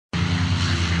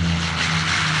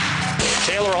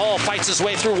fights his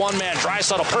way through one man.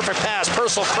 Draisaitl, perfect pass.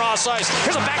 Purcell cross ice.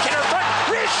 Here's a backhander front.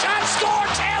 Wrist shot, score.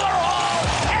 Taylor Hall.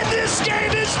 And this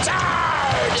game is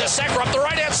tied. Sekera up the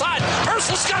right-hand side.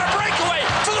 Purcell's got a breakaway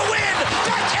for the win.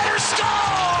 Backhander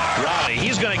score. Riley,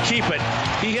 he's going to keep it.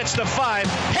 He hits the 5.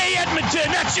 Hey, Edmonton,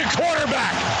 that's your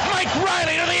quarterback. Mike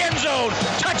Riley to the end zone.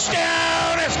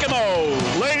 Touchdown,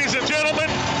 Eskimos. Ladies and gentlemen,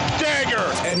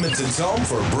 Dagger. Edmonton's home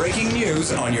for breaking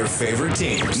news on your favorite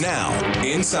teams. Now,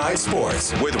 Inside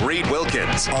Sports with Reed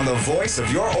Wilkins on the voice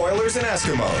of your Oilers and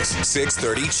Eskimos.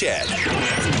 630 CHED.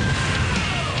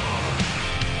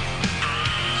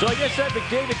 So I guess that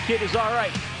McDavid kid is all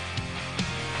right.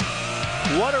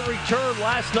 What a return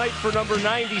last night for number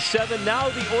 97. Now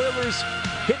the Oilers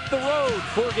hit the road.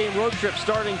 4-game road trip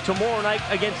starting tomorrow night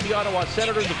against the Ottawa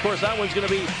Senators. Of course, that one's going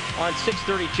to be on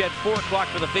 6:30 CHED, 4 o'clock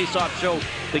for the face-off show.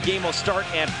 The game will start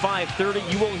at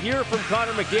 5:30. You will hear from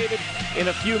Connor McDavid in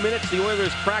a few minutes. The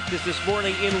Oilers practiced this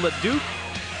morning in Leduc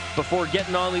before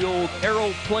getting on the old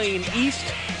Aeroplane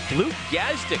East. Luke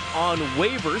Gazdic on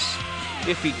waivers.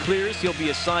 If he clears, he'll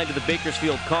be assigned to the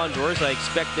Bakersfield Condors. I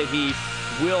expect that he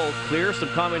will clear. Some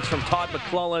comments from Todd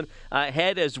McClellan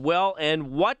ahead as well.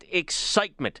 And what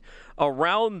excitement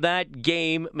around that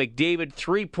game. McDavid,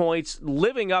 3 points,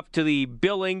 living up to the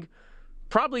billing,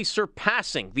 probably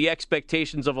surpassing the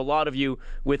expectations of a lot of you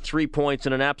with 3 points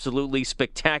and an absolutely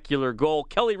spectacular goal.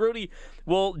 Kelly Hrudey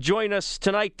will join us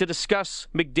tonight to discuss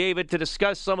McDavid, to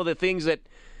discuss some of the things that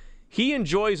he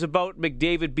enjoys about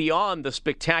McDavid beyond the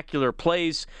spectacular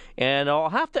plays. And I'll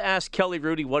have to ask Kelly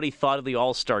Hrudey what he thought of the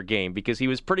All-Star game, because he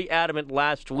was pretty adamant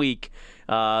last week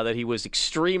that he was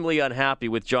extremely unhappy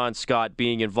with John Scott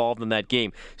being involved in that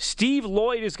game. Steve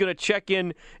Lloyd is going to check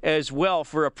in as well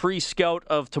for a pre-scout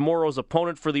of tomorrow's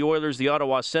opponent for the Oilers, the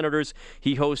Ottawa Senators.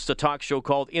 He hosts a talk show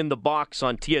called In the Box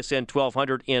on TSN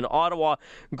 1200 in Ottawa.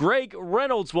 Greg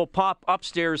Reynolds will pop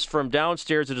upstairs from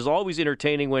downstairs. It is always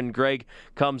entertaining when Greg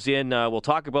comes in. We'll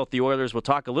talk about the Oilers. We'll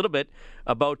talk a little bit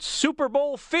about Super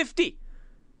Bowl 50.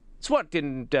 It's what,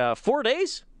 in 4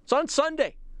 days? It's on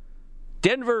Sunday.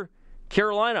 Denver,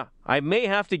 Carolina. I may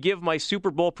have to give my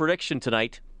Super Bowl prediction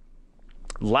tonight.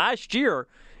 Last year,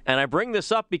 and I bring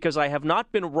this up because I have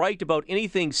not been right about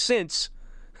anything since,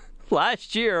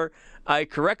 last year I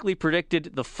correctly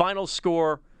predicted the final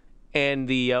score and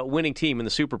the winning team in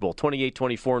the Super Bowl,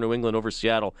 28-24 New England over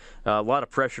Seattle. A lot of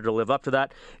pressure to live up to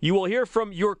that. You will hear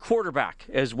from your quarterback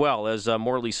as well, as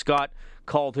Morley Scott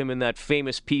called him in that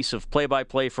famous piece of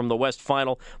play-by-play from the West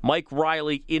Final. Mike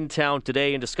Riley in town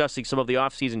today and discussing some of the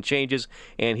offseason changes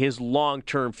and his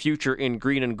long-term future in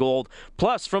green and gold.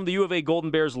 Plus, from the U of A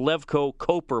Golden Bears, Levko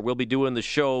Koper will be doing the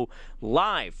show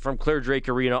live from Claire Drake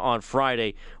Arena on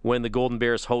Friday when the Golden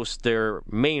Bears host their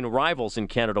main rivals in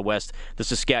Canada West, the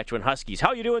Saskatchewan Huskies.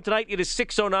 How you doing tonight? It is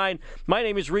 6:09. My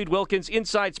name is Reed Wilkins,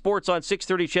 Inside Sports on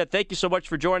 630 CHED. Thank you so much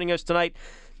for joining us tonight.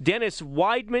 Dennis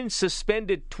Wideman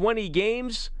suspended 20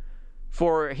 games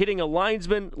for hitting a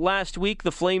linesman last week.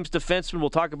 The Flames defenseman,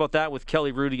 we'll talk about that with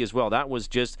Kelly Hrudey as well. That was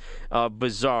just a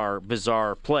bizarre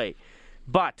play.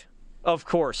 But, of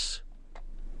course,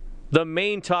 the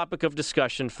main topic of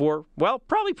discussion for, well,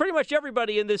 probably pretty much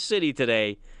everybody in this city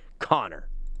today, Connor.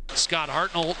 Scott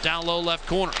Hartnell down low left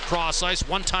corner. Cross ice,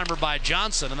 one-timer by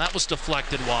Johnson, and that was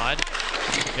deflected wide.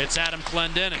 It's Adam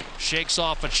Clendening. Shakes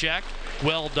off a check.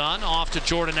 Well done. Off to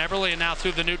Jordan Eberle, and now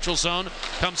through the neutral zone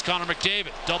comes Connor McDavid.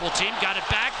 Double team, got it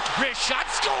back. Wrist shot,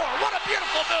 score! What a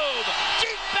beautiful move!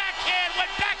 Deep backhand,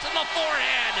 went back to the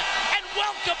forehand, and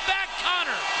welcome back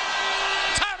Connor.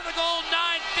 Time of the goal,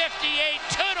 9:58,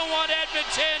 2-1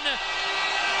 Edmonton.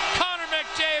 Connor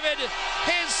McDavid,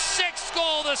 his 6th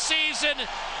goal of the season,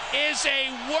 is a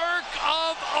work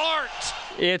of art.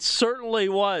 It certainly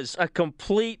was a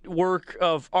complete work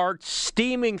of art,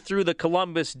 steaming through the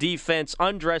Columbus defense,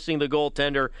 undressing the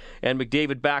goaltender, and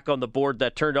McDavid back on the board.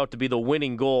 That turned out to be the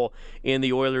winning goal in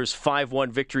the Oilers'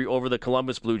 5-1 victory over the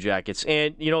Columbus Blue Jackets.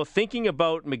 And, you know, thinking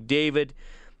about McDavid,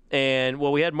 and,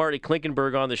 well, we had Marty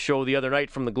Klinkenberg on the show the other night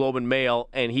from the Globe and Mail,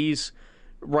 and he's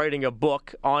writing a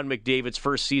book on McDavid's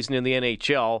first season in the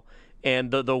NHL.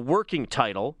 And the working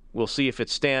title, we'll see if it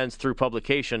stands through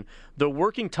publication, the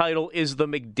working title is The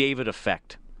McDavid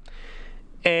Effect.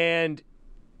 And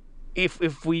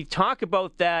if we talk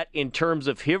about that in terms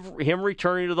of him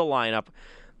returning to the lineup,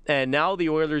 and now the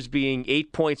Oilers being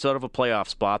 8 points out of a playoff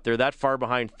spot, they're that far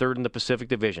behind third in the Pacific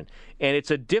Division. And it's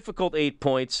a difficult 8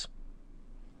 points,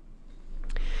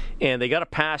 and they got to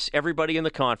pass everybody in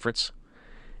the conference.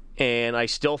 And I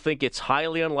still think it's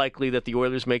highly unlikely that the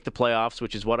Oilers make the playoffs,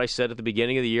 which is what I said at the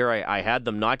beginning of the year. I had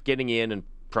them not getting in and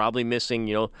probably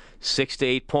missing, 6 to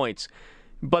 8 points.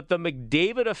 But the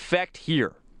McDavid effect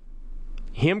here,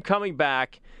 him coming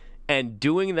back And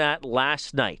doing that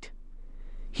last night,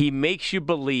 he makes you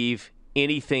believe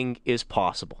anything is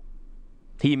possible.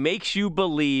 He makes you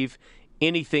believe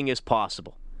anything is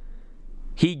possible.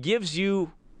 He gives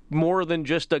you more than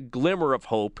just a glimmer of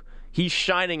hope. He's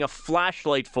shining a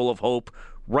flashlight full of hope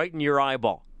right in your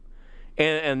eyeball.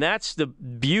 And that's the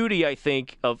beauty, I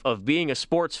think, of being a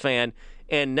sports fan,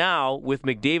 and now, with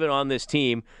McDavid on this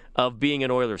team, of being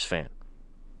an Oilers fan.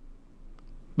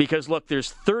 Because, look,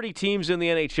 there's 30 teams in the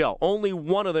NHL. Only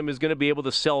one of them is going to be able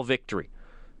to sell victory.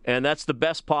 And that's the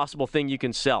best possible thing you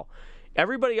can sell.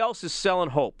 Everybody else is selling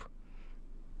hope.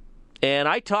 And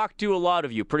I talk to a lot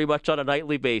of you pretty much on a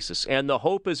nightly basis, and the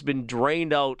hope has been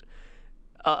drained the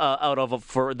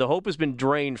hope has been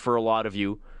drained for a lot of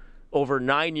you over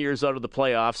 9 years out of the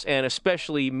playoffs, and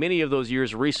especially many of those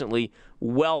years recently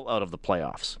well out of the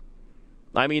playoffs.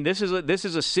 I mean, this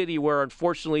is a city where,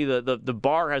 unfortunately, the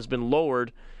bar has been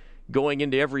lowered going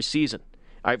into every season.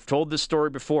 I've told this story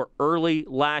before. Early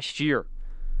last year,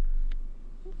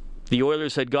 the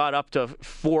Oilers had got up to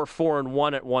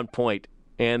 4-1 at one point,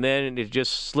 and then it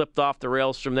just slipped off the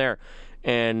rails from there.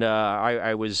 And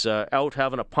I was out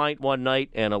having a pint one night,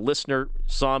 and a listener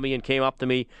saw me and came up to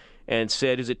me and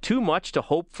said, "Is it too much to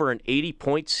hope for an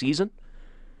 80-point season?"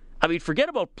 I mean, forget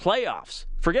about playoffs.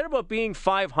 Forget about being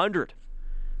 500.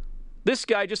 This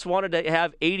guy just wanted to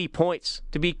have 80 points,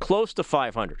 to be close to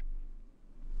 500.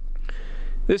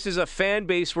 This is a fan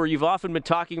base where you've often been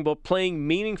talking about playing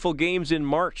meaningful games in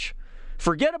March.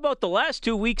 Forget about the last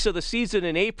 2 weeks of the season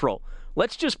in April.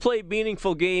 Let's just play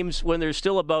meaningful games when there's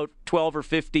still about 12 or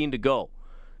 15 to go.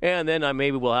 And then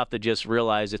maybe we'll have to just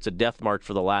realize it's a death march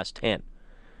for the last 10.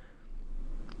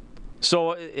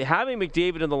 So having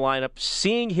McDavid in the lineup,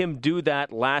 seeing him do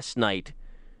that last night,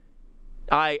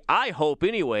 I hope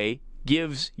anyway,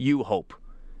 gives you hope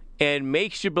and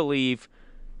makes you believe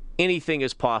anything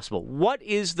is possible. What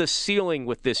is the ceiling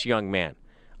with this young man?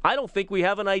 I don't think we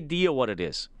have an idea what it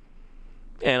is.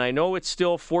 And I know it's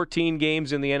still 14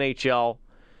 games in the NHL,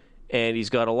 and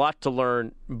he's got a lot to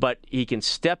learn, but he can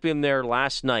step in there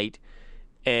last night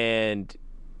and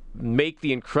make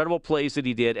the incredible plays that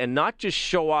he did, and not just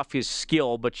show off his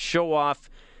skill, but show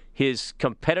off his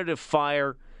competitive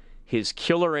fire, his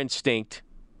killer instinct,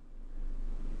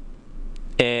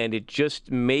 and it just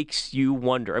makes you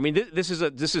wonder. I mean, this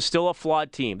is still a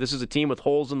flawed team. This is a team with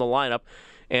holes in the lineup.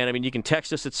 And, I mean, you can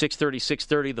text us at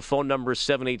 630-630. The phone number is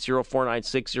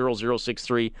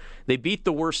 780-496-0063. They beat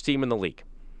the worst team in the league.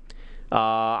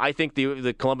 I think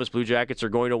the Columbus Blue Jackets are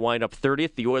going to wind up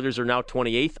 30th. The Oilers are now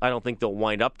 28th. I don't think they'll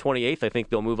wind up 28th. I think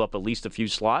they'll move up at least a few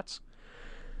slots.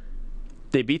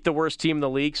 They beat the worst team in the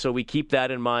league, so we keep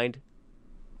that in mind.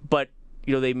 But,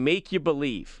 they make you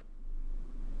believe.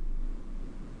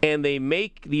 And they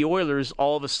make the Oilers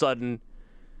all of a sudden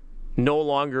no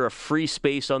longer a free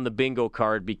space on the bingo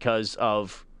card because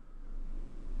of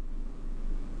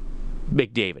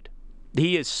McDavid.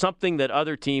 He is something that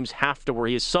other teams have to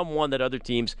worry. He is someone that other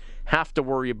teams have to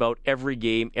worry about every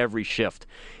game, every shift.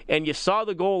 And you saw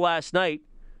the goal last night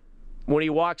when he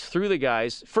walks through the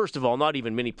guys. First of all, not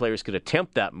even many players could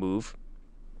attempt that move.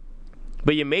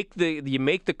 But you make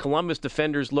the Columbus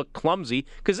defenders look clumsy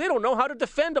because they don't know how to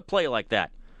defend a play like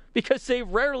that, because they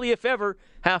rarely, if ever,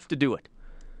 have to do it.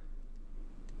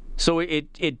 So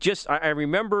I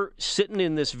remember sitting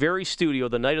in this very studio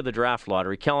the night of the draft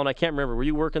lottery. Kellen, I can't remember. Were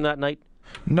you working that night?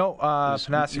 No,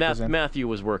 Matthew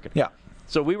was working. Yeah.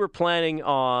 So we were planning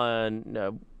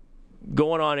on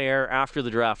going on air after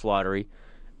the draft lottery.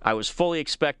 I was fully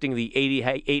expecting the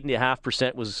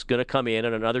 88.5% was going to come in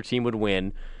and another team would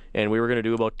win. And we were going to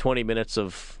do about 20 minutes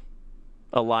of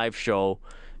a live show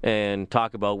and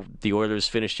talk about the Oilers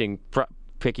picking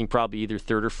probably either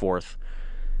third or fourth.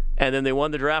 And then they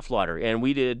won the draft lottery, and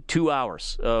we did 2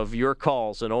 hours of your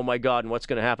calls and, oh, my God, and what's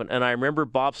going to happen. And I remember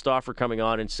Bob Stauffer coming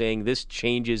on and saying, this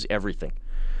changes everything.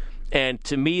 And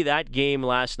to me, that game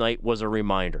last night was a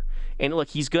reminder. And, look,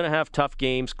 he's going to have tough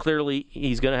games. Clearly,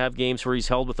 he's going to have games where he's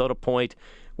held without a point,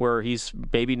 where he's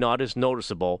maybe not as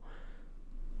noticeable.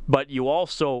 But you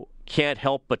also can't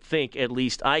help but think, at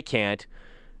least I can't,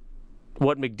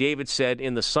 what McDavid said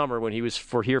in the summer when he was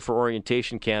here for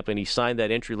orientation camp and he signed that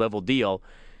entry-level deal.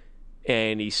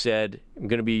 And he said,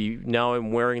 now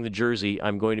I'm wearing the jersey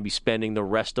I'm going to be spending the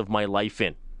rest of my life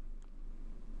in.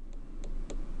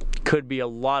 Could be a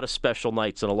lot of special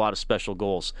nights and a lot of special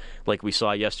goals like we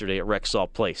saw yesterday at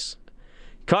Rexall Place.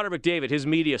 Connor McDavid, his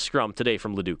media scrum today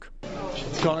from Leduc.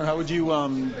 Connor, how would you,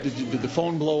 did the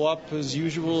phone blow up as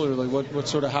usual, or what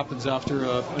sort of happens after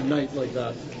a night like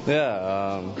that?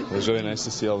 Yeah, it was really nice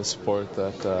to see all the support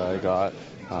that I got.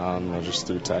 just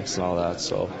through text and all that.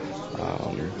 So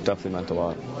definitely meant a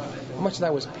lot. How much of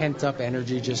that was pent-up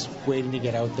energy, just waiting to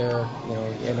get out there?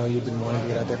 I know you've been wanting to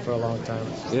get out there for a long time.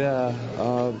 Yeah,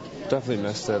 definitely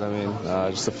missed it. I mean,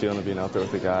 just the feeling of being out there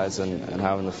with the guys and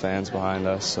having the fans behind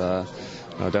us.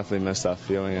 Definitely missed that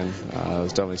feeling, and it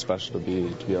was definitely special to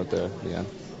be out there again.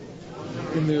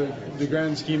 In the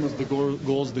grand scheme of the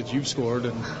goals that you've scored,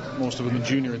 and most of them in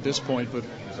junior at this point, but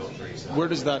where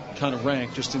does that kind of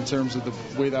rank, just in terms of the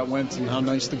way that went and how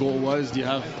nice the goal was? Do you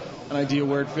have an idea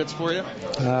where it fits for you?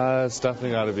 It's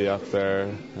definitely got to be up there,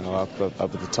 up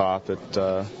at the top.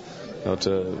 To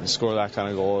score that kind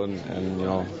of goal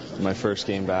and my first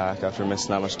game back after missing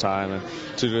that much time, and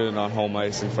to do it on home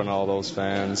ice in front of all those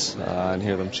fans and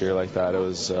hear them cheer like that, it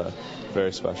was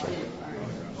very special.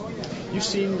 You've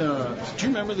seen, do you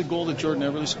remember the goal that Jordan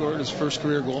Eberle scored, his first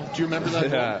career goal? Do you remember that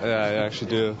goal? Yeah, I actually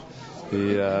do. He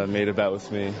made a bet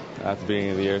with me at the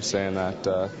beginning of the year saying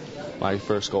that my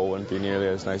first goal wouldn't be nearly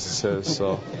as nice as his,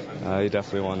 so he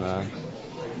definitely won that.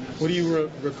 What do you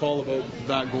recall about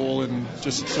that goal and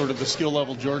just sort of the skill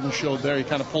level Jordan showed there? He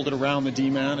kind of pulled it around the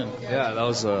D-man. Yeah, that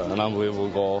was an unbelievable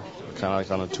goal, kind of like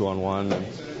on a 2-on-1, and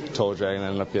Toe Dragon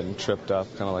ended up getting tripped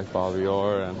up, kind of like Bobby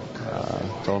Orr, and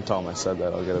don't tell him I said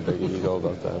that, I'll get a big ego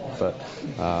about that, but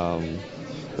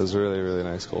it was a really, really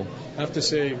nice goal. I have to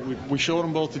say, we showed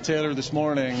him both to Taylor this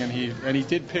morning, and he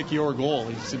did pick your goal.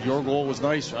 He said your goal was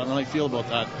nice. I don't know how you feel about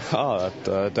that. Oh,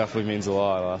 that definitely means a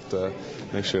lot. I'll have to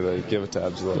make sure to give it to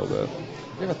Ebbs a little bit.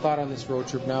 You have a thought on this road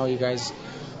trip now? You guys,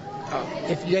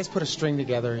 if you guys put a string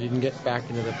together, you can get back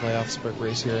into the playoff spurt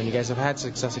race here, and you guys have had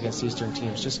success against Eastern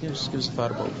teams. Just give us a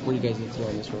thought about what you guys need to do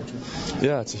on this road trip.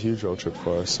 Yeah, it's a huge road trip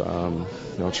for us.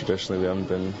 Traditionally we haven't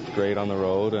been great on the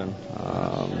road, and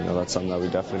that's something that we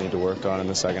definitely need to work on in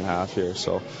the second half here.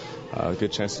 So a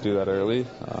good chance to do that early.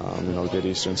 Get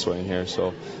Eastern swing here.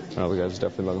 So the guys are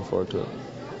definitely looking forward to it.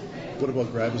 What about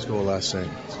Grabby's goal last night?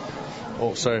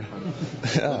 Oh, sorry.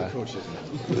 Yeah.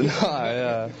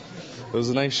 It was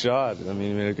a nice shot. I mean,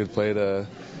 he made a good play to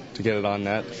get it on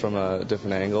net from a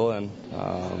different angle, and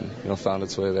found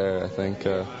its way there. I think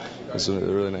it was a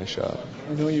really nice shot.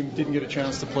 I know you didn't get a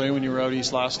chance to play when you were out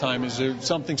east last time. Is there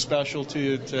something special to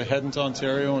you to head into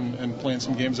Ontario and playing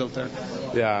some games out there?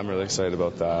 Yeah, I'm really excited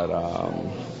about that. I'm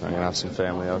going to have some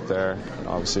family out there.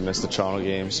 Obviously missed the Toronto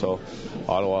game, so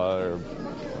Ottawa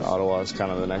is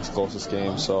kind of the next closest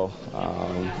game, so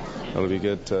it'll be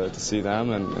good to see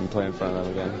them and play in front of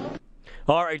them again.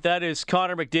 All right, that is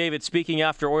Connor McDavid speaking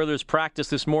after Oilers practice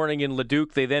this morning in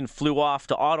Leduc. They then flew off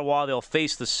to Ottawa. They'll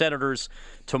face the Senators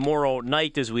tomorrow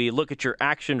night as we look at your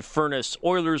Action Furnace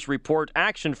Oilers report.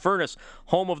 Action Furnace,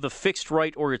 home of the fixed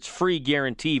right or its free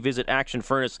guarantee. Visit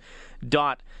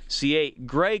actionfurnace.ca.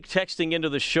 Greg texting into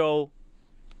the show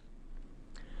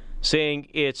saying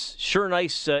it's sure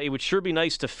nice. It would sure be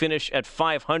nice to finish at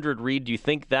 500, Reed. Do you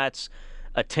think that's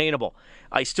attainable?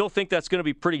 I still think that's going to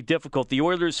be pretty difficult. The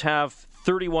Oilers have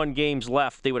 31 games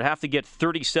left. They would have to get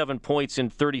 37 points in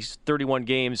 31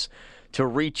 games to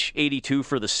reach 82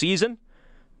 for the season.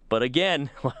 But again,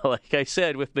 like I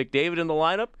said, with McDavid in the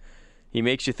lineup, he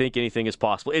makes you think anything is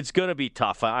possible. It's going to be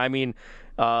tough. I mean,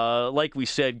 like we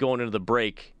said going into the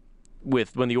break,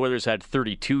 when the Oilers had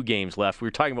 32 games left, we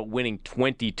were talking about winning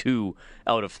 22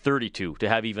 out of 32 to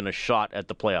have even a shot at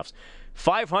the playoffs.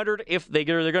 500, if they're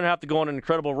going to have to go on an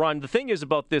incredible run. The thing is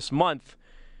about this month,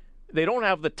 they don't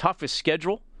have the toughest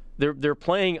schedule. They're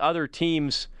playing other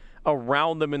teams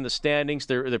around them in the standings.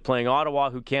 They're playing Ottawa,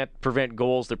 who can't prevent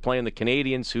goals. They're playing the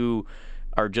Canadians, who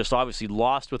are just obviously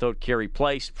lost without Carey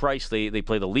Price. They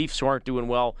play the Leafs, who aren't doing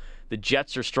well. The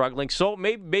Jets are struggling. So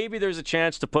maybe there's a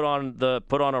chance to put on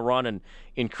a run and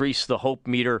increase the hope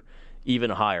meter even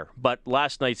higher. But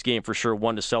last night's game for sure,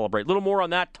 one to celebrate. A little more on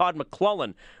that. Todd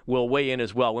McClellan will weigh in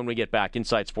as well when we get back.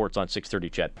 Inside Sports on 630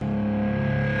 CHED.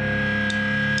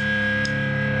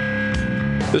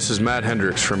 This is Matt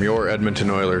Hendricks from your Edmonton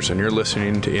Oilers, and you're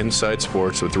listening to Inside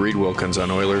Sports with Reed Wilkins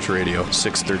on Oilers Radio,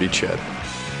 630 CHED.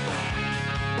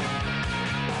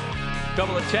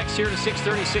 Couple of texts here to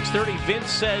 630. Vince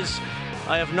says,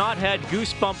 I have not had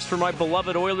goosebumps for my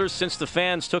beloved Oilers since the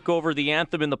fans took over the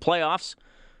anthem in the playoffs.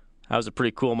 That was a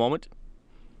pretty cool moment.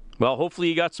 Well, hopefully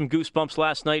you got some goosebumps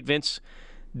last night, Vince.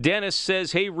 Dennis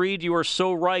says, hey, Reed, you are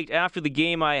so right. After the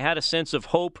game, I had a sense of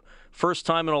hope. First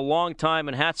time in a long time,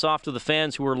 and hats off to the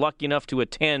fans who were lucky enough to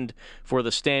attend for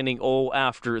the standing O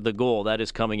after the goal. That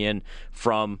is coming in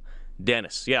from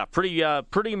Dennis. Yeah,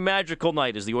 pretty magical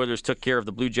night as the Oilers took care of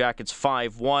the Blue Jackets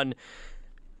 5-1.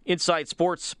 Inside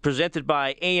Sports, presented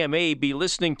by AMA. Be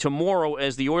listening tomorrow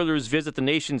as the Oilers visit the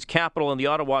nation's capital and the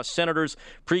Ottawa Senators.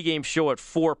 Pre-game show at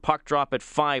 4, puck drop at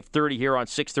 5:30 here on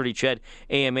 6:30 CHED.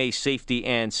 AMA, safety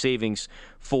and savings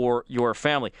for your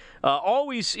family.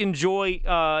 Always enjoy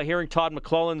hearing Todd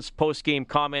McLellan's post-game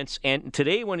comments. And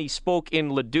today when he spoke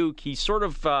in Leduc, he sort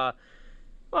of, I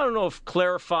don't know if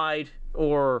clarified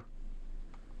or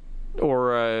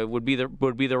would be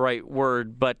the right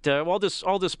word, but I'll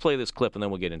just play this clip and then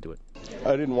we'll get into it.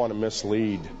 I didn't want to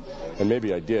mislead, and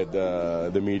maybe I did,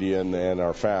 the media and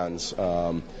our fans.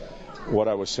 What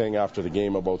I was saying after the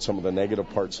game about some of the negative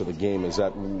parts of the game is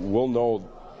that we'll know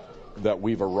that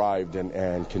we've arrived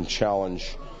and can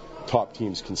challenge top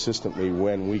teams consistently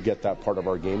when we get that part of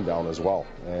our game down as well.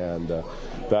 And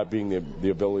that being the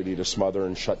ability to smother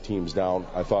and shut teams down.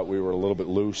 I thought we were a little bit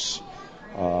loose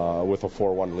with a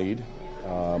 4-1 lead,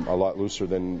 a lot looser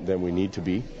than we need to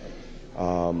be.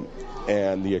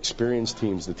 And the experienced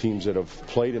teams, the teams that have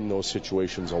played in those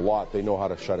situations a lot, they know how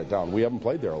to shut it down. We haven't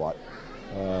played there a lot.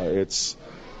 It's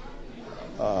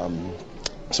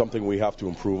something we have to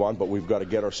improve on, but we've got to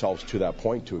get ourselves to that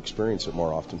point to experience it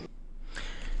more often.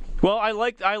 Well, I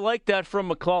like that from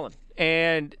McLellan.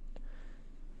 And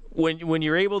when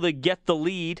you're able to get the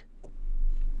lead,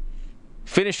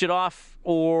 finish it off,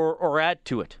 or add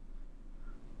to it.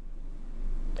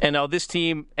 And now this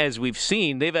team, as we've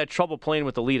seen, they've had trouble playing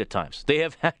with the lead at times. They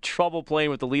have had trouble playing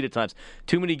with the lead at times.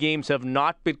 Too many games have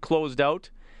not been closed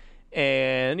out.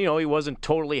 And, he wasn't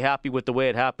totally happy with the way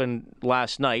it happened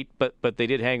last night, but they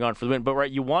did hang on for the win. But,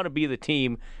 right, you want to be the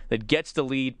team that gets the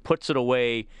lead, puts it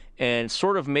away, and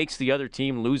sort of makes the other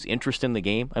team lose interest in the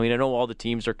game. I mean, I know all the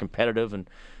teams are competitive, and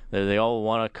they all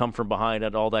want to come from behind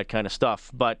and all that kind of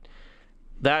stuff. But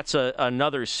that's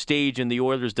another stage in the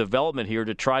Oilers' development here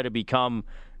to try to become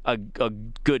a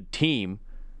good team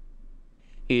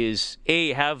is,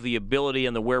 A, have the ability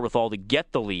and the wherewithal to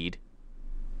get the lead,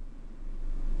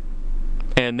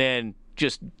 and then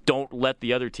just don't let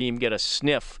the other team get a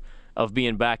sniff of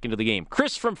being back into the game.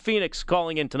 Chris from Phoenix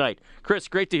calling in tonight. Chris,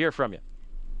 great to hear from you.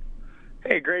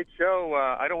 Hey, great show.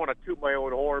 I don't want to toot my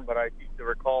own horn, but I seem to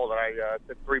recall that I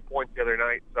took 3 points the other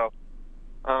night. So,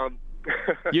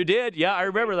 You did? Yeah, I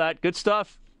remember that. Good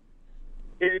stuff.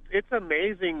 It's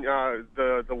amazing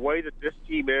the way that this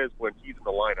team is when he's in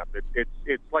the lineup.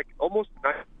 It's like almost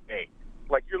night and day.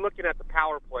 Like you're looking at the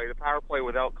power play. The power play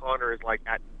without Connor is like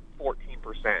at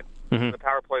 14%. Mm-hmm. The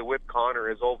power play with Connor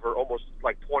is over almost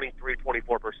like 23,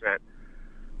 24%.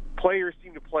 Players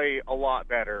seem to play a lot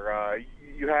better.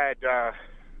 You had,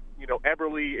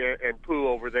 Eberle and Pooh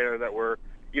over there that were,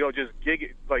 just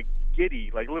giddy, like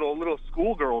little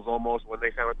schoolgirls almost when they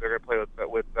found out they're going to play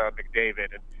with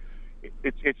McDavid. And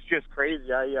it's just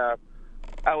crazy. I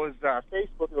was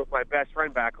Facebooking with my best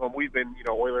friend back home. We've been,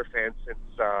 Oiler fans since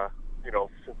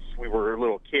we were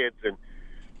little kids.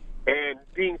 And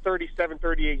being 37,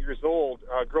 38 years old,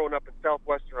 growing up in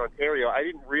southwestern Ontario, I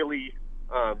didn't really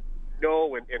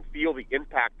know and feel the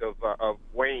impact of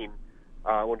Wayne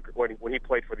when he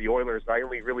played for the Oilers. I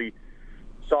only really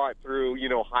saw it through,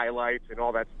 highlights and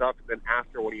all that stuff, and then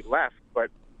after when he left. But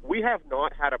we have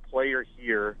not had a player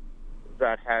here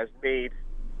that has made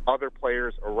other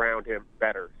players around him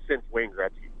better since Wayne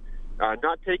Gretzky.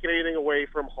 Not taking anything away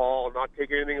from Hall, not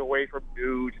taking anything away from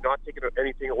Nuge, not taking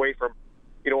anything away from,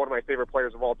 one of my favorite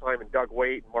players of all time, and Doug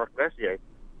Weight and Mark Messier.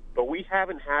 But we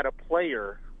haven't had a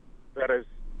player that has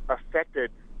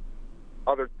affected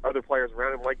other players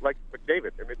around him like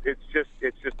McDavid. I mean, it's just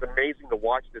amazing to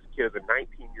watch this kid as a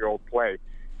 19-year-old play.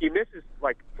 He misses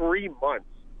like 3 months,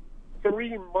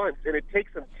 and it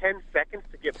takes him 10 seconds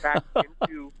to get back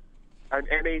into an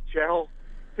NHL,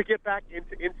 to get back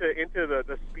into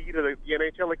the speed of the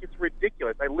NHL. Like, it's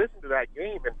ridiculous. I listened to that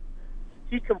game, and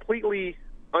he completely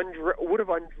would have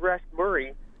undressed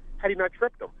Murray had he not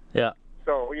tripped him. Yeah.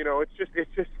 So, it's just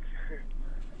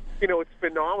it's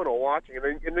phenomenal watching.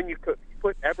 And then you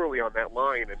put Eberle on that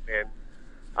line, and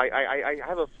I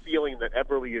have a feeling that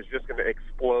Eberle is just going to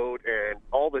explode, and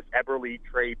all this Eberle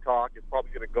trade talk is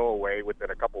probably going to go away within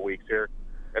a couple weeks here,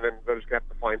 and then they're just going to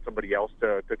have to find somebody else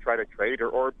to try to trade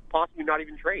or possibly not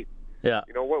even trade. Yeah.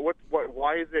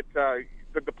 Why is it the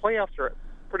playoffs are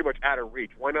pretty much out of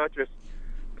reach? Why not just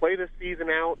play this season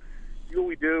out, see what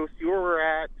we do, see where we're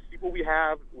at, see what we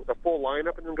have with a full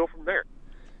lineup, and then go from there?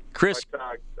 Chris, go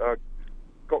ahead.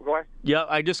 Yeah,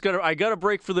 I got a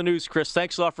break for the news, Chris.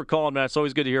 Thanks a lot for calling, man. It's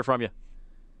always good to hear from you.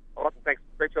 Awesome, thanks.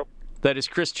 Great show. That is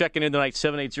Chris checking in tonight,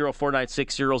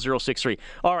 780-496-0063.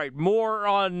 All right, more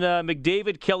on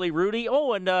McDavid, Kelly Hrudey.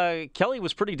 Oh, and Kelly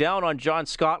was pretty down on John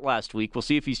Scott last week. We'll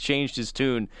see if he's changed his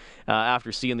tune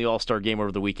after seeing the All-Star game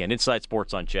over the weekend. Inside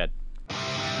Sports on CHED.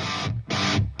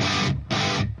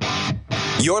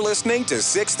 You're listening to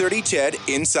 630 CHED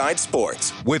Inside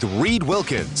Sports with Reed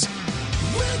Wilkins.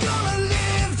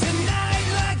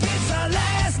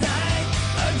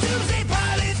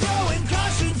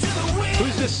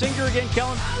 Who's this singer again,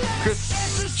 Kellen?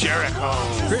 Chris Jericho.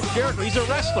 Chris Jericho. He's a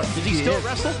wrestler. Is he still a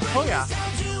wrestler? Oh, yeah.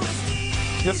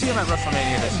 You'll see him at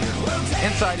WrestleMania this year.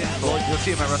 Inside info, you'll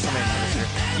see him at WrestleMania this year.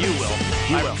 You will.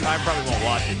 I probably won't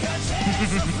watch it.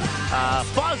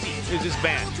 Fozzy is his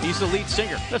band. He's the lead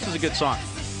singer. This is a good song.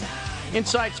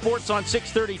 Inside Sports on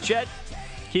 630 CHED,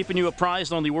 keeping you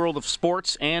apprised on the world of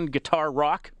sports and guitar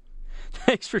rock.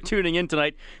 Thanks for tuning in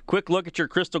tonight. Quick look at your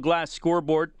Crystal Glass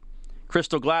scoreboard.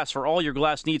 Crystal Glass, for all your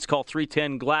glass needs, call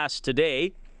 310 Glass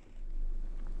today.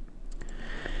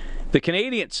 The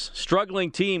Canadians,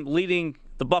 struggling team, leading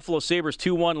the Buffalo Sabres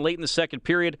 2-1 late in the second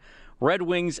period. Red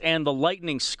Wings and the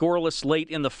Lightning scoreless late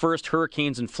in the first.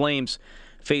 Hurricanes and Flames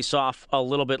face off a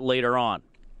little bit later on.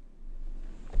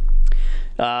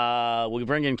 We'll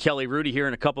bring in Kelly Rudy here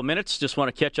in a couple minutes. Just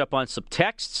want to catch up on some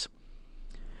texts.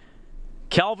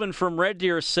 Calvin from Red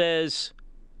Deer says,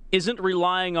 isn't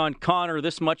relying on Connor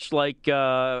this much like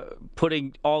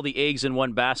putting all the eggs in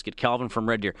one basket? Calvin from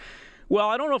Red Deer. Well,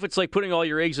 I don't know if it's like putting all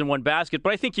your eggs in one basket,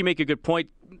 but I think you make a good point,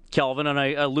 Calvin, and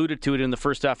I alluded to it in the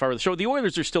first half hour of the show. The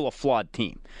Oilers are still a flawed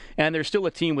team, and they're still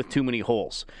a team with too many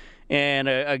holes. And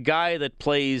a guy that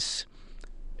plays,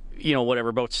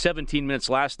 about 17 minutes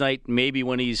last night, maybe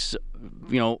when he's,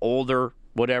 older,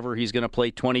 whatever, he's going to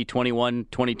play 20, 21,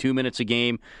 22 minutes a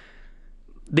game.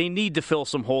 They need to fill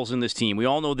some holes in this team. We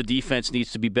all know the defense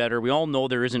needs to be better. We all know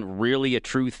there isn't really a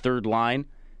true third line.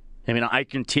 I mean, I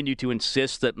continue to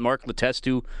insist that Mark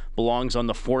Letestu belongs on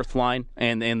the fourth line,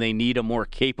 and they need a more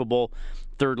capable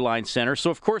third-line center.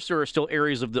 So, of course, there are still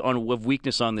areas of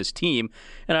weakness on this team,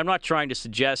 and I'm not trying to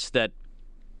suggest that,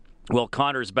 well,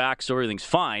 Connor's back, so everything's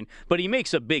fine, but he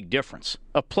makes a big difference.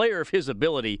 A player of his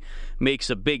ability makes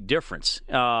a big difference.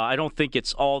 I don't think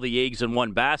it's all the eggs in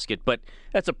one basket, but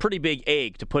that's a pretty big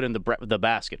egg to put in the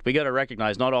basket. We got to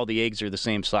recognize not all the eggs are the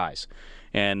same size.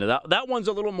 And that one's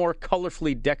a little more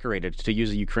colorfully decorated, to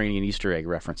use a Ukrainian Easter egg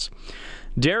reference.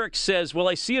 Derek says, well,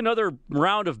 I see another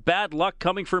round of bad luck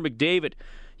coming for McDavid.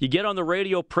 You get on the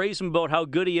radio, praise him about how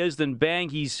good he is, then bang,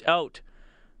 he's out.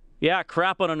 Yeah,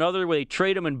 crap on another way. They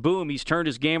trade him and boom, he's turned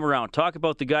his game around. Talk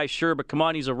about the guy, sure, but come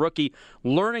on, he's a rookie.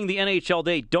 Learning the NHL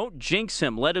day. Don't jinx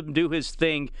him. Let him do his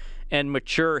thing and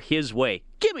mature his way.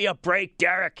 Give me a break,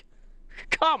 Derek.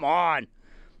 Come on.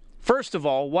 First of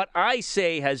all, what I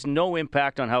say has no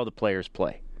impact on how the players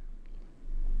play.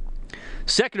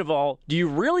 Second of all, do you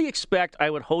really expect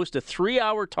I would host a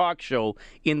 3-hour talk show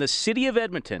in the city of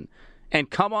Edmonton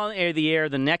and come on the air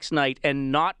the next night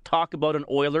and not talk about an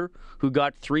Oiler who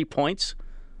got 3 points,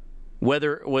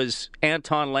 whether it was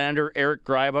Anton Lander, Eric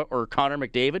Greiba, or Connor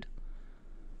McDavid?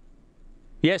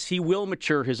 Yes, he will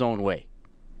mature his own way.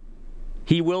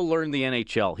 He will learn the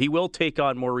NHL. He will take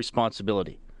on more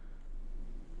responsibility.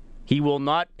 He will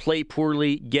not play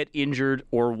poorly, get injured,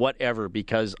 or whatever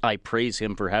because I praise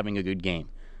him for having a good game.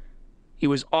 It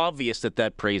was obvious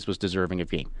that praise was deserving of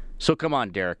game. So come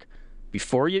on, Derek.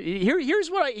 Before you here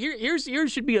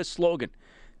should be a slogan.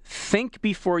 Think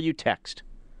before you text.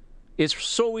 It's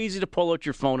so easy to pull out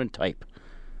your phone and type.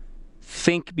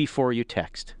 Think before you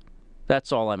text.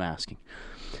 That's all I'm asking.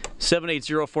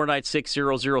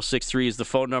 780-496-0063 is the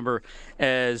phone number.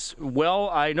 As well,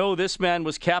 I know this man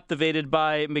was captivated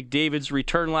by McDavid's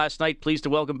return last night. Pleased to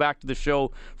welcome back to the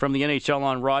show from the NHL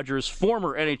on Rogers,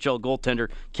 former NHL goaltender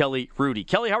Kelly Rudy.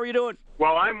 Kelly, how are you doing?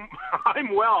 Well, I'm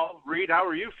well. Reed, how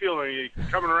are you feeling? Are you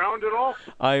coming around at all?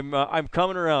 I'm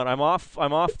coming around. I'm off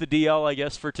the DL, I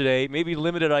guess, for today. Maybe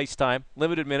limited ice time,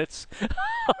 limited minutes.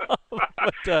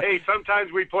 But, hey,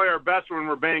 sometimes we play our best when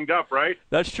we're banged up, right?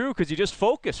 That's true, because you just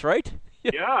focus, right?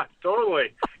 Yeah,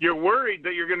 totally. You're worried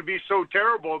that you're going to be so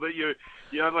terrible that you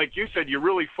like you said, you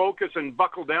really focus and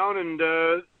buckle down. And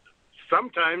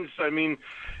sometimes, I mean,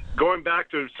 going back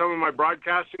to some of my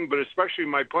broadcasting, but especially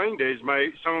my playing days,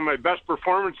 some of my best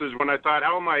performances when I thought,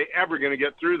 how am I ever going to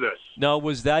get through this? Now,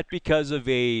 was that because of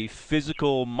a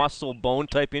physical muscle bone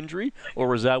type injury, or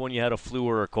was that when you had a flu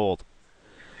or a cold?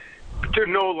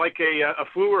 No, like a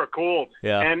flu or a cold.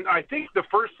 Yeah. And I think the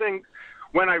first thing,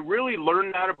 when I really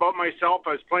learned that about myself,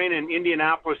 I was playing in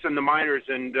Indianapolis in the minors,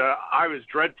 and I was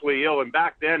dreadfully ill. And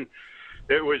back then,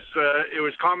 it was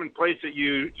commonplace that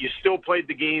you still played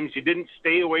the games. You didn't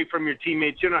stay away from your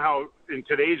teammates. You know how in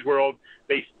today's world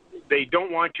they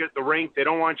don't want you at the rink. They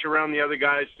don't want you around the other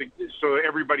guys, so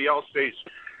everybody else stays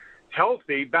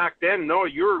healthy. Back then, no,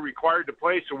 you were required to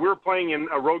play. So we were playing in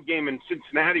a road game in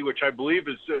Cincinnati, which I believe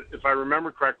is, if I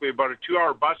remember correctly, about a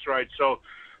 2-hour bus ride. So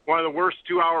one of the worst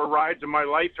 2-hour rides of my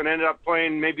life and ended up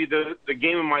playing maybe the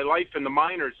game of my life in the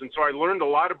minors. And so I learned a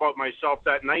lot about myself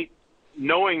that night,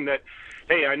 knowing that,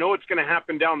 hey, I know it's going to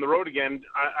happen down the road again.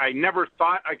 I never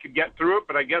thought I could get through it,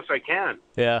 but I guess I can.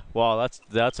 Yeah, well,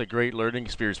 that's a great learning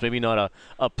experience. Maybe not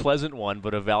a pleasant one,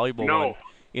 but a valuable one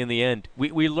in the end.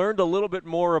 We learned a little bit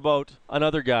more about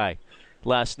another guy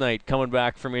last night coming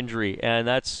back from injury, and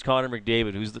that's Connor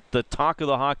McDavid, who's the talk of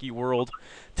the hockey world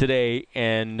today,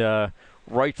 and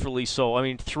rightfully so. I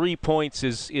mean, 3 points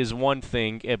is one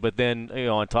thing, but then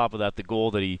on top of that, the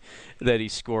goal that he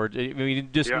scored. I mean,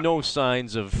 just no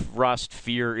signs of rust,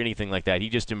 fear, anything like that. He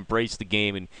just embraced the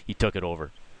game and he took it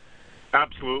over.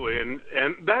 Absolutely,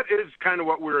 and that is kind of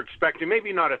what we were expecting.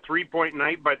 Maybe not a 3-point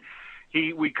night, but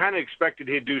we kind of expected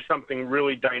he'd do something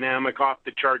really dynamic off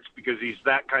the charts because he's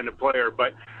that kind of player.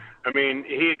 But I mean,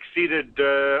 he exceeded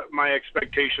my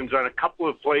expectations on a couple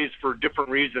of plays for different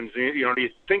reasons. You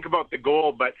think about the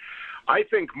goal, but I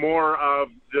think more of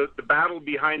the battle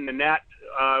behind the net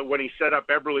when he set up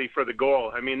Eberle for the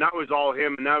goal. I mean, that was all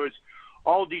him, and that was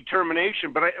all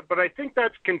determination. But I think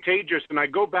that's contagious. And I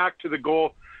go back to the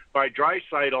goal by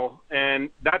Draisaitl, and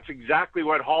that's exactly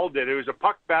what Hall did. It was a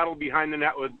puck battle behind the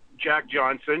net with Jack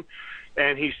Johnson,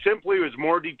 and he simply was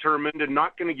more determined and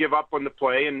not going to give up on the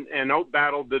play and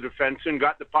out-battled the defense and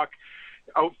got the puck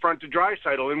out front to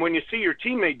Draisaitl. And when you see your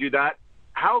teammate do that,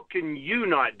 how can you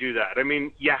not do that? I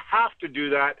mean, you have to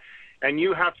do that, and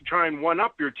you have to try and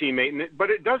one-up your teammate. But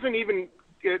it doesn't even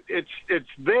it's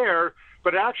there,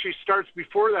 but it actually starts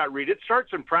before that, Reed. It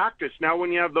starts in practice. Now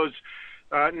when you have those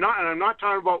and I'm not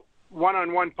talking about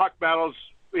one-on-one puck battles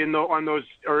in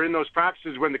those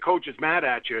practices when the coach is mad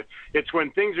at you. It's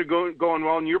when things are going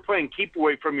well and you're playing keep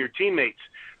away from your teammates.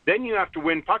 Then you have to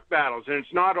win puck battles, and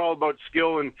it's not all about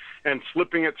skill and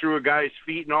slipping it through a guy's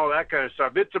feet and all that kind of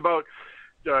stuff. It's about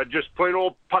just plain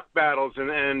old puck battles,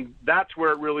 and that's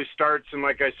where it really starts. And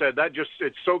like I said,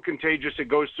 it's so contagious it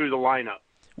goes through the lineup.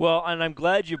 Well, and I'm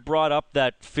glad you brought up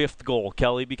that fifth goal,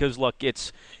 Kelly, because, look,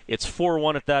 it's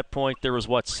 4-1 at that point. There was,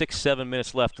 6-7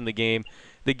 minutes left in the game.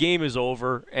 The game is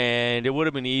over, and it would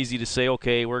have been easy to say,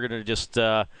 okay, we're going to just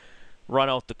run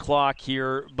out the clock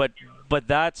here. But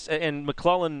that's – and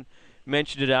McClellan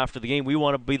mentioned it after the game. We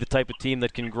want to be the type of team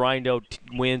that can grind out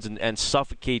wins and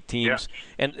suffocate teams.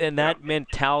 Yeah. And that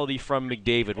mentality from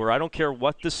McDavid, where I don't care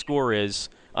what the score is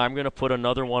 – I'm going to put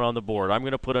another one on the board. I'm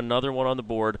going to put another one on the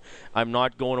board. I'm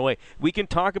not going away. We can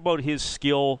talk about his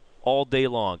skill all day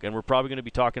long, and we're probably going to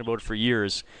be talking about it for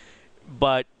years.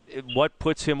 But what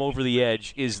puts him over the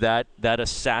edge is that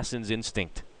assassin's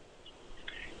instinct.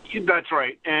 That's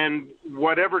right. And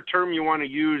whatever term you want to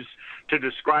use to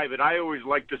describe it, I always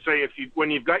like to say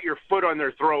when you've got your foot on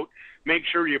their throat, make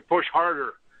sure you push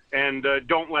harder and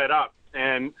don't let up.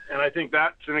 And I think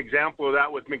that's an example of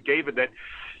that with McDavid, that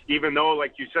even though,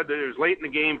 like you said, that it was late in the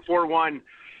game, 4-1,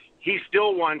 he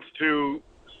still wants to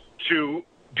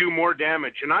do more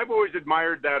damage. And I've always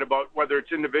admired that about whether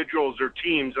it's individuals or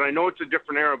teams. And I know it's a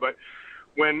different era, but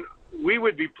when we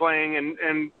would be playing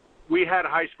and we had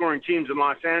high-scoring teams in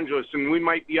Los Angeles, and we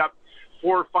might be up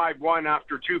 4-5-1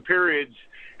 after 2 periods,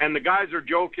 and the guys are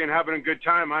joking, having a good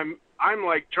time. I'm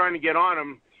like trying to get on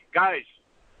them. Guys,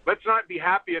 let's not be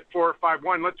happy at 4 or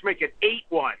 5-1. Let's make it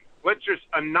 8-1. Let's just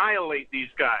annihilate these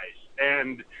guys.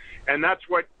 And that's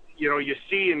what, you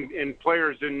see in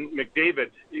players in McDavid.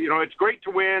 It's great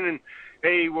to win and,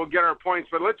 hey, we'll get our points,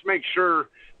 but let's make sure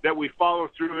that we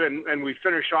follow through and we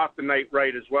finish off the night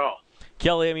right as well.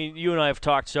 Kelly, I mean, you and I have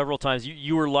talked several times.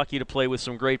 You were lucky to play with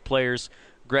some great players.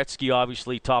 Gretzky,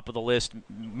 obviously, top of the list.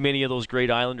 Many of those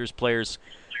great Islanders players.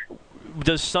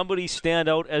 Does somebody stand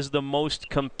out as the most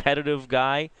competitive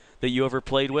guy that you ever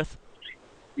played with?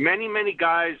 Many, many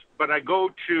guys, but I go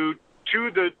to two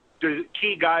of the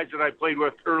key guys that I played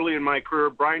with early in my career,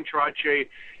 Brian Trottier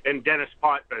and Dennis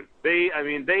Potvin.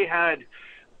 They had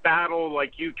battle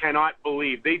like you cannot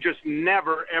believe. They just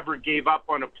never, ever gave up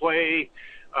on a play.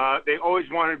 They always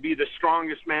wanted to be the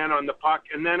strongest man on the puck.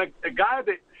 And then a guy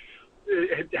that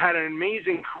had an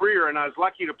amazing career, and I was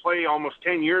lucky to play almost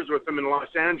 10 years with him in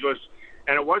Los Angeles,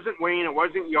 and it wasn't Wayne, it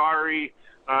wasn't Yari,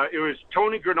 it was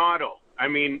Tony Granato. I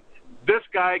mean, this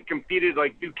guy competed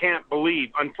like you can't believe.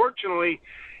 Unfortunately,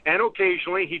 and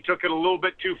occasionally, he took it a little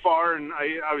bit too far, and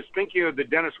I was thinking of the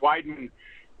Dennis Wideman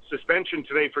suspension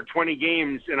today for 20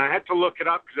 games, and I had to look it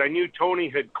up because I knew Tony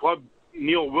had clubbed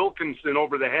Neil Wilkinson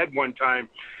over the head one time,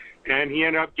 and he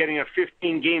ended up getting a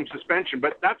 15-game suspension.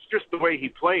 But that's just the way he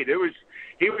played.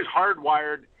 He was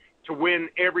hardwired to win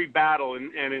every battle,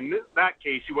 and in that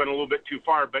case, he went a little bit too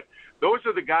far. But those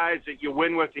are the guys that you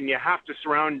win with, and you have to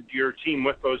surround your team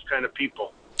with those kind of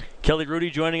people. Kelly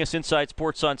Hrudey joining us Inside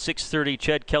Sports on 6:30.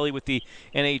 Ched Kelly with the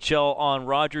NHL on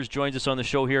Rogers joins us on the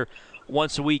show here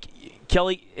once a week.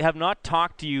 Kelly, have not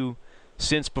talked to you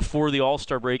since before the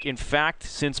All-Star break. In fact,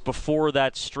 since before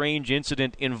that strange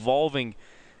incident involving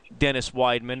Dennis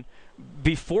Wideman.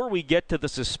 Before we get to the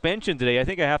suspension today, I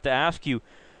think I have to ask you,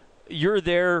 you're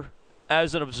there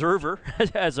as an observer,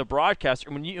 as a broadcaster.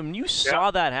 When you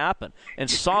saw that happen and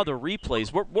saw the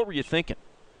replays, what were you thinking?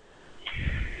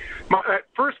 At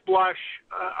first blush,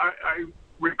 I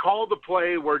recall the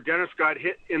play where Dennis got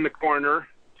hit in the corner,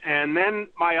 and then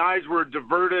my eyes were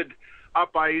diverted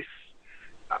up ice.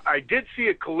 I did see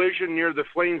a collision near the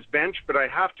Flames bench, but I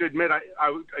have to admit,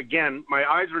 again, my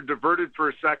eyes were diverted for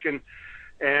a second,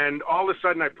 and all of a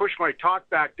sudden I pushed my talk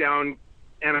back down,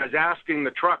 and I was asking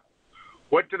the truck,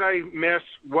 what did I miss?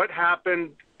 What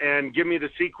happened? And give me the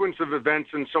sequence of events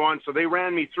and so on. So they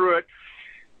ran me through it.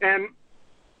 And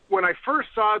when I first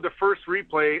saw the first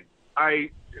replay, I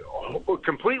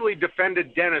completely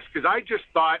defended Dennis because I just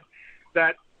thought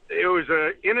that it was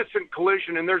an innocent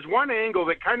collision. And there's one angle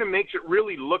that kind of makes it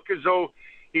really look as though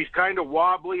he's kind of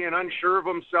wobbly and unsure of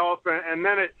himself. And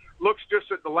then it looks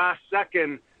just at the last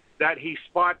second that he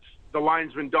spots the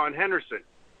linesman, Don Henderson.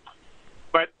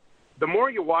 But the more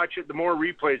you watch it, the more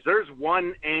replays. There's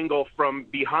one angle from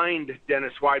behind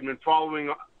Dennis Wideman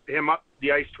following him up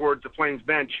the ice towards the Flames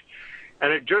bench.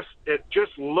 And it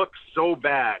just looks so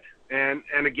bad. And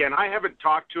again, I haven't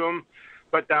talked to him,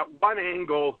 but that one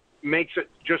angle makes it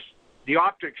just the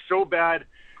optics so bad.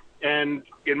 And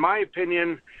in my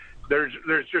opinion, there's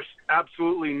just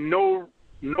absolutely no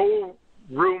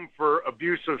room for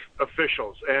abusive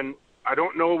officials. And I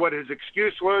don't know what his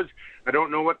excuse was. I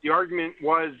don't know what the argument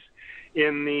was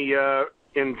in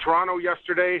Toronto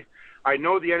yesterday. I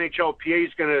know the NHLPA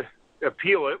is going to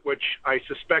appeal it, which I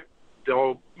suspect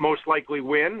they'll most likely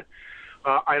win.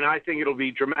 And I think it'll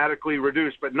be dramatically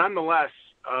reduced. But nonetheless,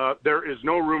 there is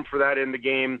no room for that in the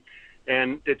game.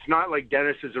 And it's not like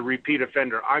Dennis is a repeat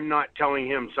offender. I'm not telling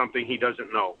him something he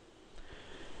doesn't know.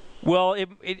 Well,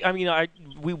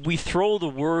 we throw the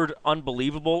word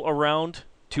unbelievable around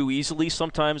too easily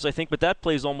sometimes, I think, but that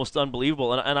play is almost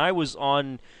unbelievable. And I was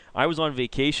on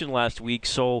vacation last week,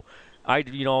 so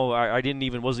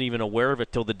wasn't even aware of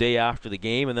it till the day after the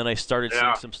game, and then I started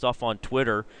seeing some stuff on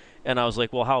Twitter, and I was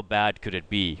like, well, how bad could it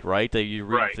be, right? That you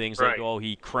read things like, oh,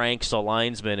 he cranks a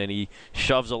linesman and he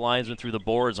shoves a linesman through the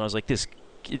boards, and I was like,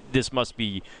 this must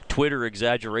be Twitter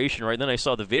exaggeration, right? And then I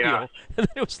saw the video, and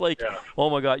it was like, oh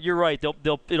my God, you're right.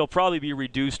 It'll probably be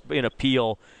reduced in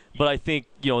appeal, but I think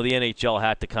the NHL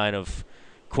had to kind of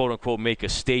quote unquote make a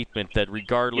statement that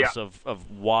regardless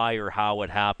of why or how it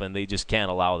happened, they just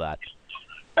can't allow that.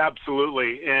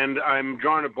 Absolutely, and I'm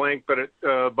drawing a blank, but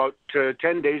about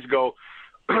 10 days ago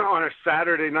on a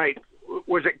Saturday night,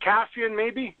 was it Cassian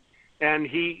maybe? And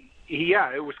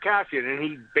it was Cassian, and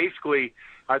he basically,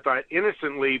 I thought,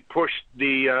 innocently pushed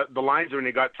the linesman and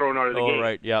he got thrown out of the game. Oh,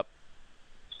 right, yep.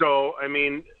 So, I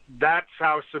mean, that's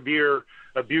how severe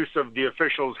abuse of the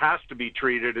officials has to be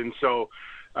treated. And so,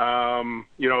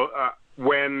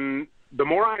 when the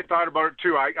more I thought about it,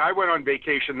 too, I went on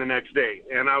vacation the next day,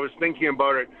 and I was thinking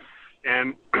about it,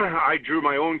 and I drew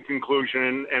my own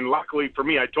conclusion. And luckily for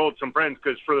me, I told some friends,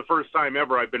 because for the first time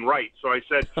ever, I've been right. So I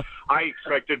said I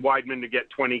expected Wideman to get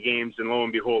 20 games, and lo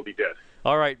and behold, he did.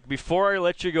 All right, before I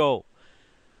let you go,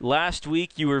 last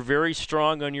week you were very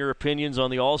strong on your opinions on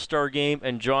the All-Star game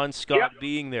and John Scott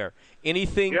being there.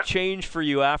 Anything change for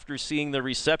you after seeing the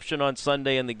reception on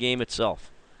Sunday and the game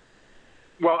itself?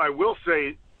 Well, I will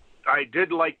say I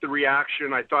did like the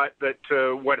reaction. I thought that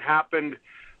what happened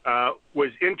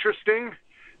was interesting.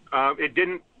 I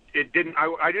didn't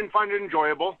find it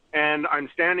enjoyable, and I'm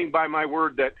standing by my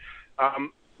word that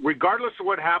regardless of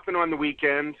what happened on the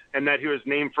weekend and that he was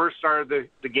named first star of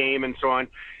the game and so on,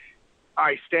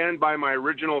 I stand by my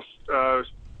original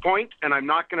point, and I'm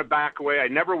not going to back away. I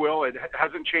never will. It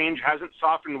hasn't changed, hasn't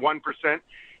softened 1%.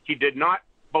 He did not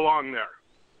belong there.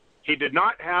 He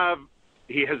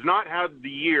has not had the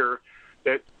year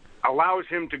that allows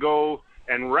him to go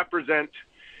and represent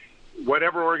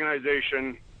whatever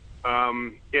organization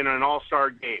in an all-star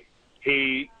game.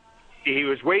 He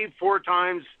was waived 4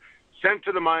 times, sent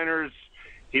to the minors.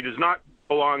 He does not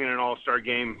belong in an all-star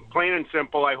game. Plain and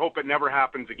simple. I hope it never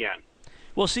happens again.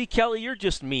 Well, see, Kelly, you're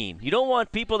just mean. You don't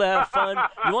want people to have fun.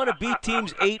 You want to beat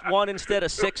teams 8-1 instead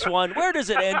of 6-1. Where does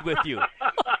it end with you?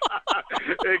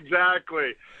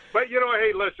 Exactly. But,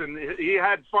 hey, listen, he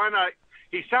had fun.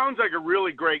 He sounds like a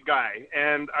really great guy.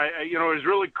 And, it was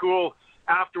really cool.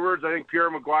 Afterwards, I think Pierre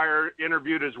Maguire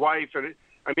interviewed his wife. And,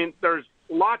 there's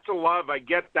lots of love. I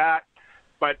get that.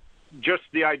 But just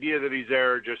the idea that he's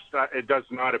there, it does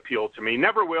not appeal to me.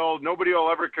 Never will. Nobody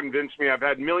will ever convince me. I've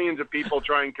had millions of people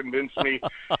try and convince me,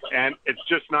 and it's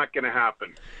just not going to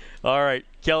happen. All right,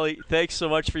 Kelly, thanks so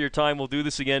much for your time. We'll do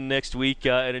this again next week,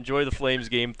 and enjoy the Flames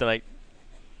game tonight.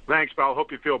 Thanks, pal.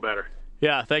 Hope you feel better.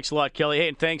 Yeah, thanks a lot, Kelly. Hey,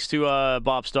 and thanks to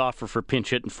Bob Stauffer for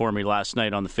pinch hitting for me last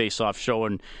night on the Face-Off show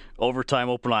and Overtime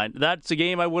Open Line. That's a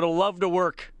game I would have loved to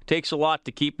work. Takes a lot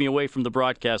to keep me away from the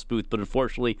broadcast booth, but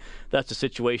unfortunately, that's the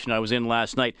situation I was in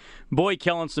last night. Boy,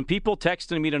 Kellen, some people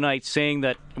texting me tonight saying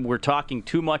that we're talking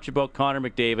too much about Connor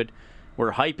McDavid.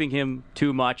 We're hyping him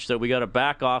too much, that we got to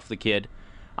back off the kid.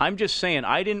 I'm just saying,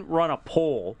 I didn't run a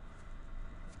poll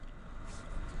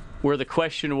where the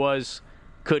question was,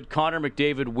 could Connor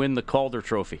McDavid win the Calder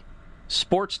Trophy?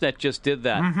 Sportsnet just did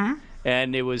that.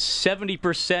 And it was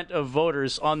 70% of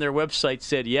voters on their website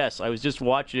said yes. I was just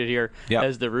watching it here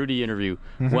as the Rudy interview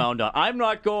wound up. I'm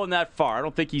not going that far. I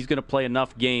don't think he's going to play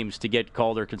enough games to get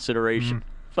Calder consideration.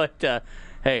 But,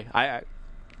 hey,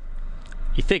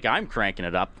 you think I'm cranking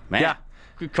it up, man. Yeah.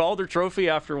 Calder Trophy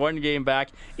after one game back.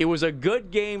 It was a good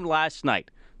game last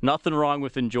night. Nothing wrong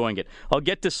with enjoying it. I'll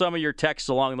get to some of your texts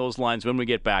along those lines when we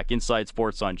get back. Inside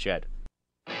Sports on Ched.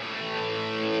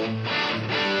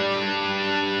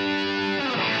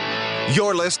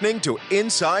 You're listening to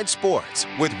Inside Sports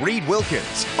with Reed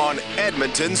Wilkins on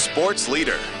Edmonton Sports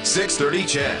Leader, 630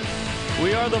 Ched.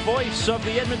 We are the voice of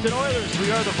the Edmonton Oilers.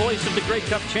 We are the voice of the Grey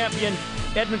Cup champion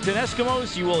Edmonton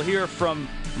Eskimos. You will hear from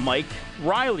Mike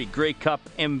Riley, Grey Cup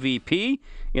MVP,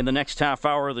 in the next half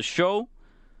hour of the show.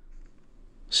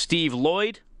 Steve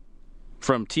Lloyd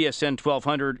from TSN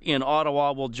 1200 in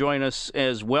Ottawa will join us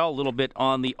as well. A little bit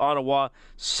on the Ottawa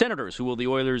Senators, who the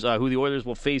Oilers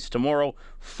will face tomorrow.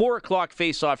 4:00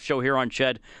 face-off show here on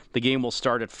Ched. The game will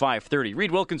start at 5:30.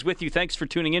 Reed Wilkins with you. Thanks for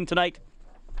tuning in tonight.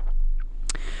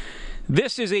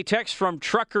 This is a text from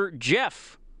Trucker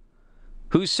Jeff,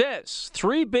 who says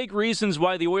 3 big reasons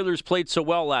why the Oilers played so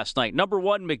well last night. Number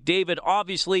 1, McDavid.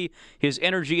 Obviously, his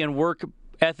energy and work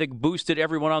ethic boosted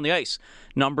everyone on the ice.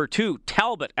 Number 2,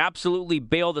 Talbot absolutely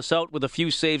bailed us out with a few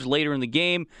saves later in the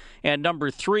game. And number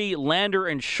 3, Lander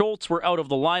and Schultz were out of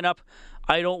the lineup.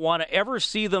 I don't want to ever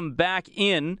see them back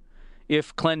in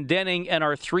if Clendening and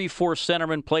our 3-4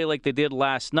 centermen play like they did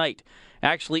last night.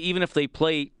 Actually, even if they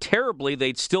play terribly,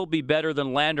 they'd still be better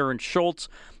than Lander and Schultz.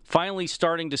 Finally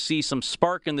starting to see some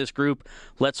spark in this group.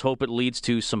 Let's hope it leads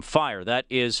to some fire. That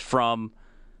is from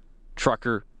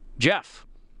Trucker Jeff.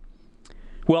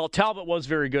 Well, Talbot was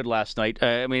very good last night.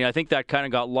 I think that kind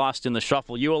of got lost in the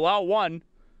shuffle. You allow one,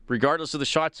 regardless of the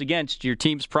shots against, your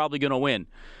team's probably going to win.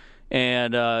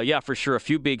 And, for sure, a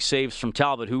few big saves from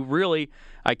Talbot, who really,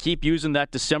 I keep using that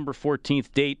December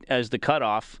 14th date as the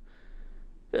cutoff.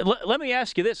 Let me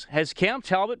ask you this. Has Cam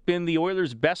Talbot been the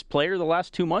Oilers' best player the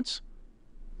last 2 months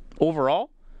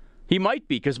overall? He might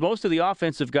be, because most of the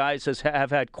offensive guys have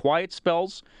had quiet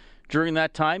spells during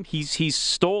that time. He's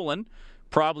stolen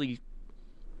probably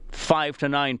 5 to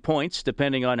 9 points,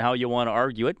 depending on how you want to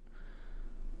argue it.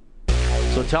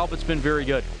 So Talbot's been very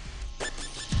good.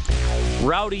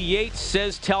 Rowdy Yates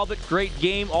says Talbot, great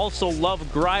game. Also love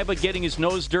Greiba getting his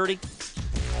nose dirty.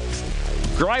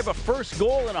 Greiba, first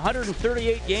goal in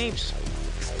 138 games.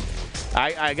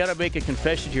 I got to make a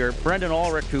confession here. Brendan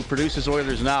Ulrich, who produces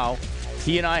Oilers Now,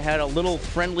 he and I had a little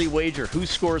friendly wager. Who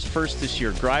scores first this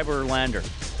year, Greiba or Lander?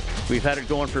 We've had it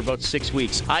going for about 6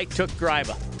 weeks. I took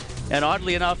Greiba. And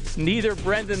oddly enough, neither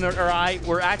Brendan or I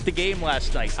were at the game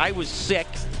last night. I was sick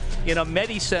in a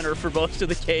Medi Center for most of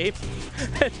the game.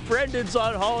 And Brendan's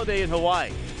on holiday in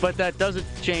Hawaii. But that doesn't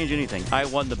change anything. I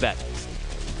won the bet.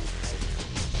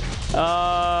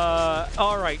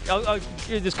 All right.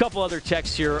 There's a couple other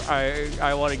texts here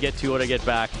I want to get to when I get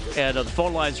back. And the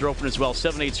phone lines are open as well,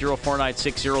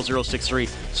 780-496-0063.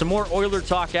 Some more Oiler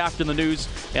talk after the news,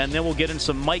 and then we'll get in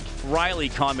some Mike Riley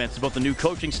comments about the new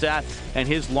coaching staff and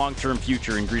his long-term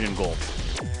future in green and gold.